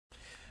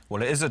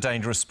Well, it is a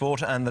dangerous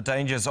sport, and the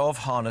dangers of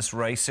harness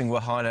racing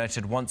were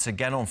highlighted once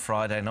again on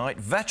Friday night.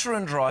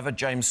 Veteran driver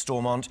James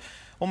Stormont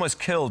almost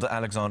killed at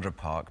Alexandra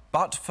Park,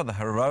 but for the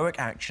heroic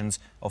actions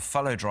of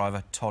fellow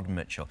driver Todd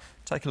Mitchell.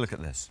 Take a look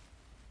at this.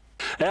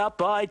 Out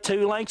by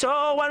 2 lengths.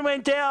 Oh, one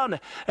went down,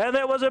 and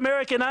that was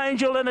American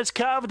Angel, and it's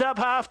carved up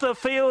half the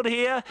field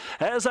here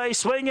as they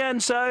swing in.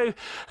 So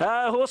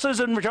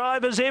horses and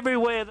drivers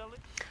everywhere.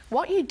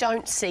 What you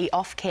don't see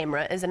off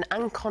camera is an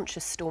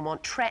unconscious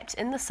Stormont trapped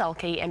in the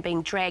sulky and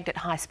being dragged at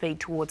high speed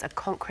towards a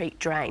concrete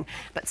drain.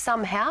 But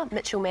somehow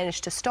Mitchell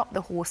managed to stop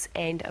the horse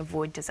and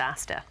avoid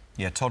disaster.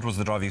 Yeah, Todd was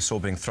the driver you saw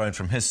being thrown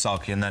from his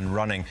sulky and then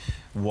running,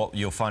 what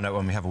you'll find out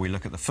when we have a wee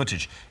look at the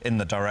footage, in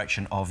the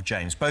direction of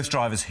James. Both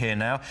drivers here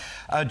now.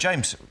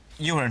 James,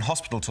 you were in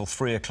hospital till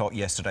 3 o'clock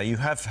yesterday. You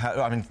have had,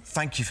 I mean,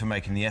 thank you for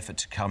making the effort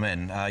to come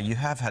in. You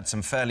have had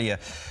some fairly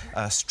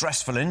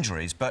stressful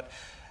injuries, but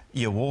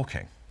you're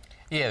walking.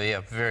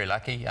 Yeah, very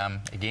lucky.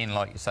 Again,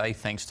 like you say,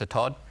 thanks to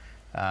Todd.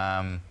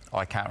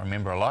 I can't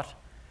remember a lot,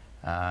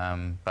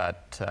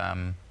 but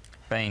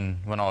when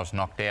I was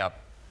knocked out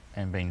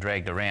and being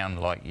dragged around,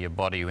 like, your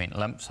body went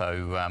limp,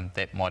 so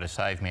that might have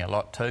saved me a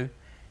lot too.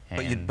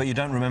 But you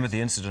don't remember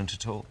the incident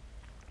at all?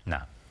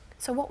 No.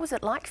 So what was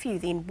it like for you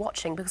then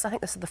watching? Because I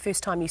think this is the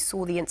first time you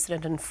saw the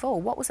incident in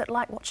full. What was it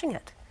like watching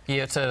it?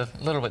 Yeah, it's a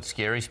little bit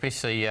scary,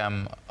 especially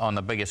on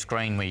the bigger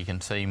screen where you can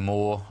see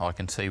more. I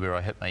can see where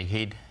I hit my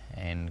head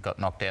and got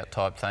knocked out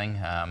type thing.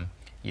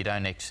 You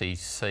don't actually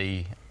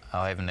see,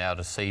 I haven't been able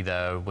to see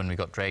though when we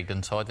got dragged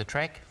inside the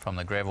track from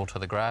the gravel to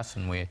the grass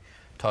and where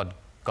Todd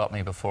got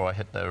me before I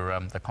hit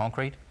the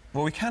concrete.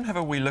 Well, we can have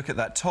a wee look at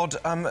that. Todd,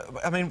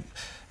 I mean,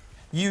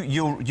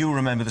 you'll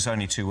remember this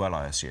only too well,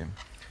 I assume.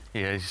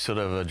 Yeah, sort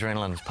of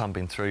adrenaline's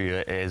pumping through you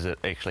as it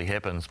actually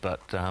happens,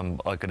 but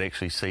I could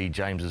actually see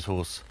James's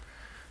horse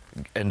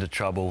into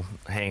trouble,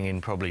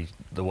 hanging. Probably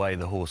the way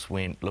the horse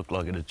went looked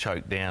like it had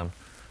choked down,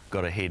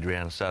 got a head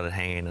round, started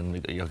hanging,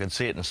 and I could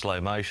see it in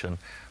slow motion.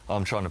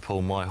 I'm trying to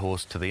pull my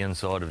horse to the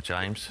inside of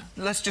James.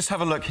 Let's just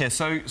have a look here.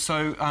 So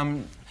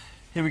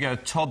here we go,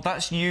 Todd.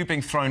 That's you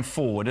being thrown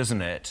forward,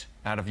 isn't it?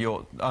 Out of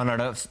your... Oh, no,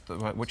 that's...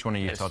 Which one are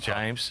you, that's Todd?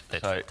 James.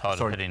 That's Todd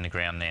hitting the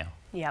ground now.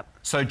 Yep.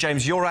 So,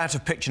 James, you're out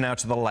of picture now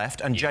to the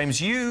left, and, yes.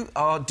 James, you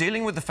are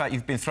dealing with the fact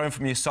you've been thrown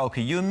from your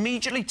sulky. You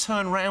immediately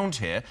turn round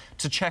here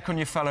to check on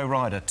your fellow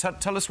rider.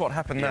 Tell us what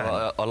happened there.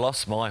 Well, I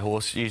lost my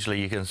horse. Usually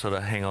you can sort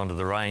of hang on to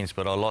the reins,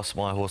 but I lost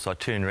my horse. I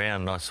turned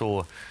round and I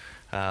saw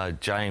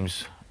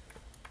James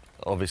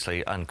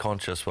obviously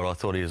unconscious, but I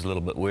thought he was a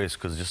little bit worse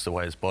because just the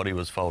way his body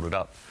was folded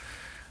up.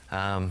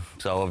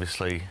 So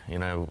obviously, you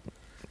know,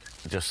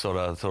 just sort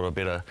of thought I'd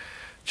better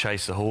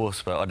chase the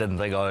horse, but I didn't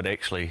think I'd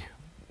actually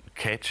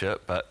catch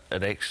it. But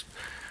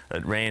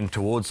it ran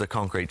towards the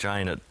concrete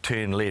drain. It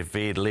turned left,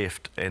 veered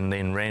left, and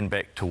then ran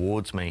back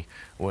towards me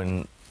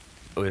when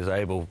I was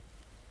able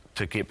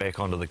to get back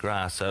onto the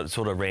grass. So it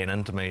sort of ran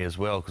into me as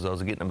well because I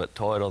was getting a bit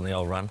tired on the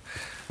old run,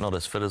 not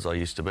as fit as I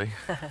used to be.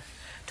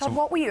 Todd,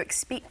 what were you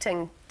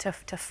expecting to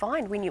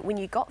find when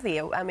you got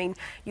there? I mean,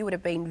 you would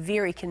have been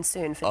very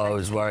concerned for I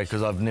was worried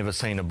because I've never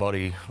seen a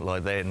body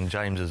like that in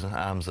James's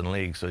arms and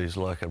legs. So he's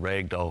like a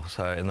rag doll.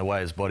 So, and the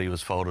way his body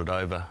was folded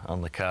over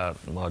on the cart,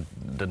 I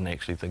didn't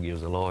actually think he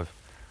was alive.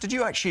 Did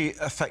you actually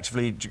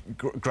effectively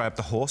grab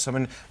the horse? I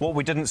mean, what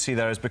we didn't see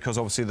there is because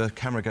obviously the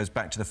camera goes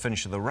back to the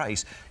finish of the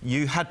race.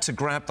 You had to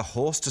grab the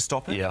horse to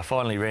stop it? Yeah, I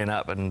finally ran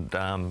up and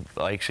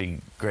I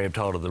actually grabbed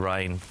hold of the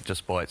rein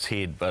just by its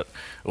head, but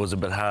it was a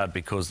bit hard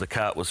because the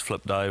cart was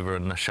flipped over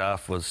and the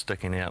shaft was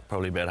sticking out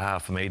probably about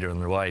half a metre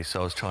in the way,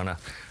 so I was trying to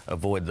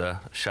avoid the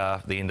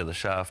end of the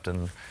shaft,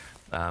 and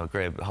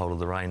grabbed hold of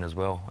the rein as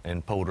well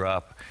and pulled her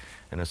up.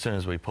 And as soon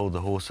as we pulled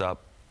the horse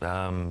up,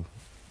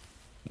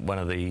 one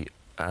of the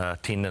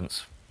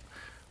attendants,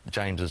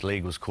 James's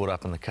leg was caught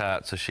up in the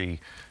cart, so she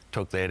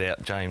took that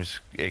out. James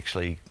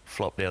actually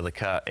flopped out of the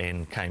cart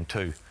and came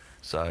to,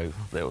 so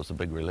that was a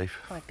big relief.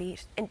 I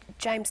bet. And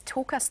James,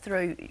 talk us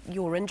through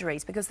your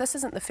injuries, because this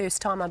isn't the first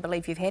time I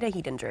believe you've had a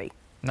head injury.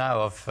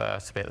 No,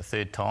 it's about the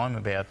third time.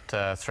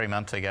 About 3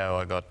 months ago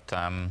I got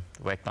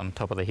whacked on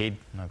top of the head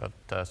and I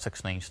got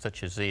 16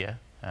 stitches there,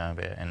 and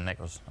I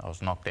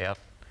was knocked out.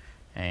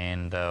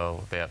 And a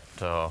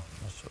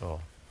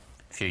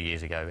few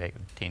years ago, back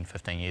 10,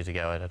 15 years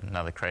ago, I had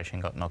another crash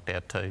and got knocked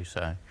out too.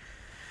 So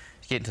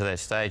getting to that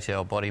stage,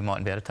 our body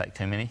mightn't be able to take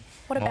too many.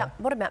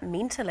 What about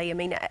mentally? I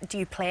mean, do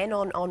you plan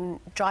on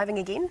driving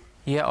again?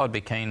 Yeah, I'd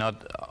be keen.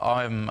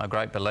 I'm a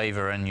great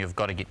believer in you've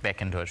got to get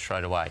back into it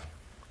straight away.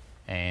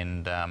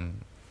 And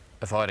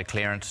if I had a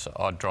clearance,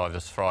 I'd drive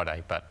this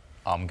Friday, but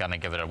I'm going to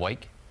give it a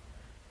week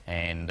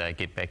and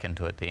get back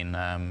into it then.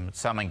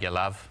 It's something you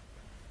love,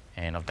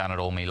 and I've done it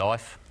all my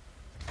life,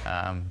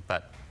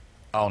 but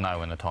I'll know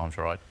when the time's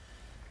right.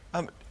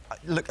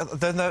 Look,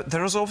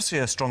 there is obviously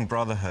a strong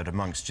brotherhood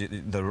amongst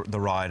the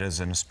riders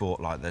in a sport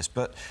like this,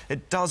 but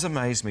it does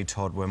amaze me,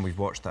 Todd, when we've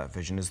watched that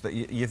vision, is that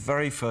your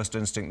very first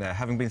instinct there,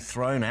 having been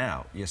thrown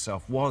out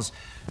yourself, was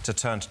to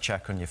turn to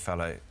check on your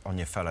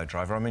fellow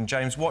driver. I mean,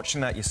 James,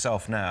 watching that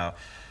yourself now,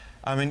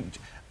 I mean,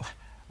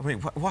 I mean,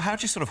 how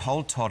do you sort of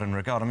hold Todd in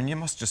regard? I mean, you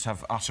must just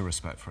have utter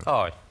respect for him.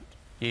 Oh,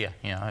 yeah,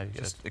 you know,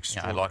 Just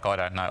you know, like I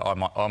don't know,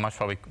 I most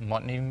probably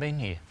mightn't even been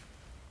here.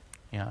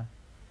 You know,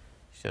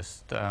 it's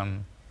just,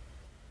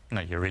 you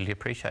know, you really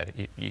appreciate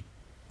it. You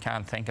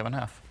can't thank him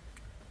enough.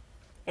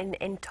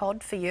 And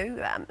Todd, for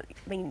you, I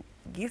mean,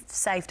 you've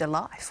saved a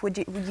life. Would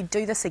you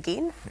do this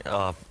again?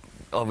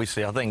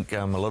 Obviously, I think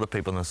a lot of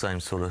people in the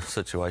same sort of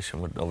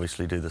situation would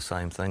obviously do the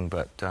same thing.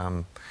 But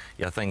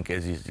yeah, I think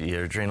as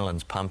your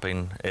adrenaline's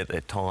pumping at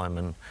that time,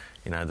 and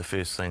you know, the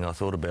first thing I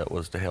thought about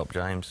was to help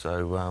James.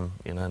 So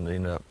you know, and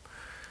ended up,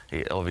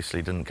 he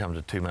obviously didn't come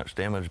to too much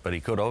damage, but he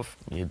could have.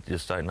 You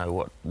just don't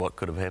know what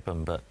could have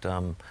happened. But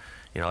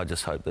you know, I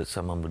just hope that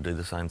someone would do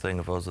the same thing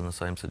if I was in the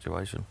same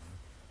situation.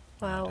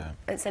 Well,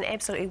 it's an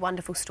absolutely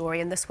wonderful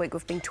story, and this week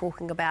we've been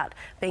talking about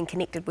being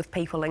connected with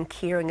people and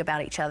caring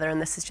about each other,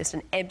 and this is just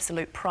an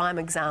absolute prime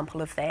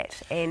example of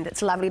that. And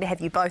it's lovely to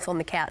have you both on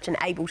the couch and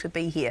able to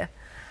be here.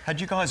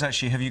 Have you guys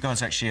actually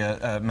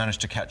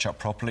managed to catch up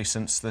properly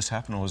since this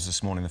happened, or was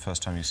this morning the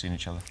first time you've seen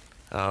each other?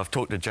 I've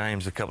talked to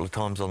James a couple of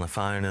times on the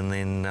phone, and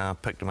then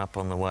picked him up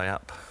on the way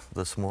up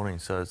this morning,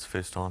 so it's the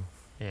first time.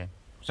 Yeah.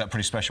 Was that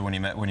pretty special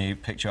when he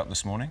picked you up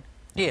this morning?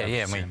 Yeah,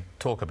 and we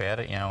talk about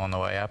it, you know, on the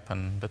way up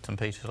and bits and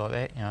pieces like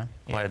that, you know.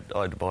 Yeah.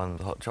 I had to buy him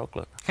the hot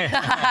chocolate.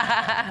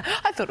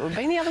 I thought it would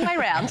be the other way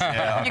round.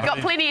 Yeah, you've got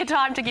plenty of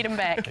time to get him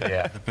back.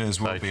 Yeah. The beers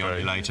will be on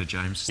you later,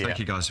 James. Yeah. Thank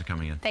you guys for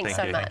coming in. Thanks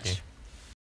so much. Thank you.